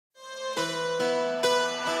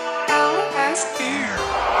ass ear.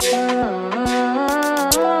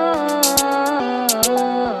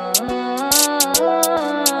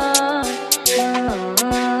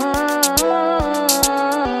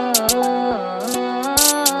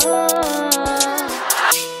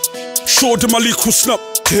 Show them a little snap,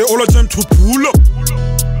 tell all of them to pull up.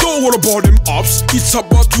 Don't worry about them ups, it's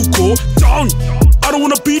about to go down. I don't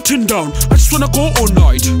wanna beat him down, I just wanna go all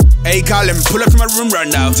night. Hey Callum, pull up to my room right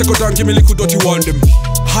now. Take her down, give me a little dirty one them.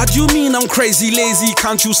 How do you mean I'm crazy, lazy?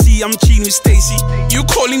 Can't you see I'm cheating with Stacy? You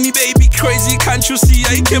calling me baby crazy, can't you see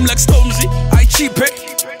I came like Stormzy? I cheap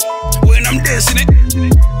it, when I'm dancing it.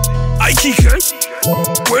 I kick it,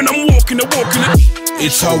 when I'm walking it.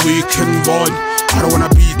 It's a weekend vibe, I don't wanna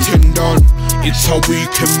beat him down. It's a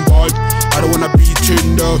weekend vibe, I don't wanna beat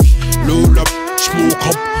him down. Roll up, smoke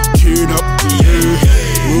up, turn up, yeah.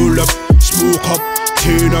 Roll up, smoke up,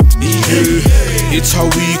 turn up, yeah. It's a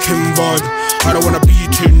weekend vibe, I don't wanna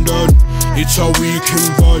beat him down. It's a weekend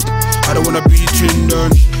vibe, I don't wanna beat him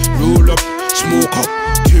down. Roll up, smoke up,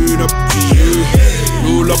 turn up, yeah.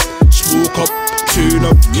 Roll up, smoke up, turn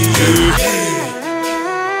up, yeah.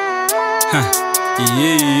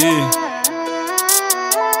 Yeah.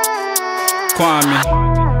 Quami,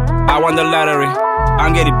 I won the lottery.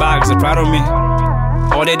 I'm getting bags, they're proud of me.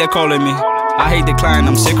 All day they're calling me. I hate the client,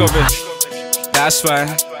 I'm sick of it. That's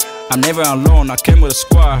why I'm never alone, I came with a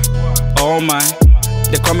squad. Oh my,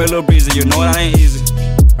 they call me a little breezy, you know that ain't easy.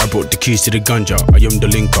 I brought the keys to the ganja, I am the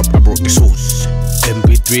link up, I brought the sauce.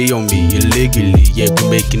 MP3 on me, illegally, yeah, we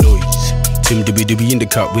making noise. Tim Dibby in the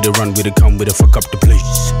cut, with a run, with a come, with a fuck up the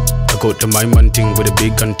place. I got to my man thing, with a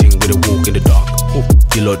big gun thing, with a walk in the dark. Oh,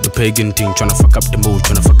 you lot the pagan thing, tryna fuck up the mood,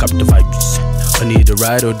 tryna fuck up the vibes. I need a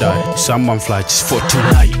ride or die, someone fly just for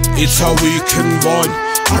tonight. It's a weekend vibe,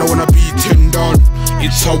 I don't wanna beat him down.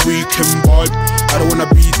 It's a weekend vibe, I don't wanna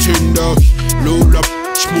beat him down. Roll up,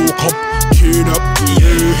 smoke up, turn up,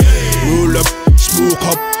 yeah. Roll up, smoke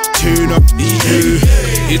up, turn up, yeah.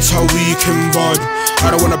 It's a weekend vibe,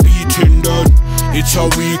 I don't wanna beat him down. It's a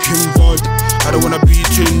weekend vibe, I don't wanna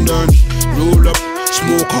beat him down. Roll up,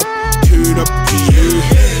 smoke up, turn up, yeah.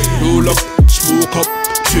 Roll up, smoke up,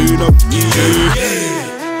 turn up,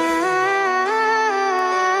 yeah.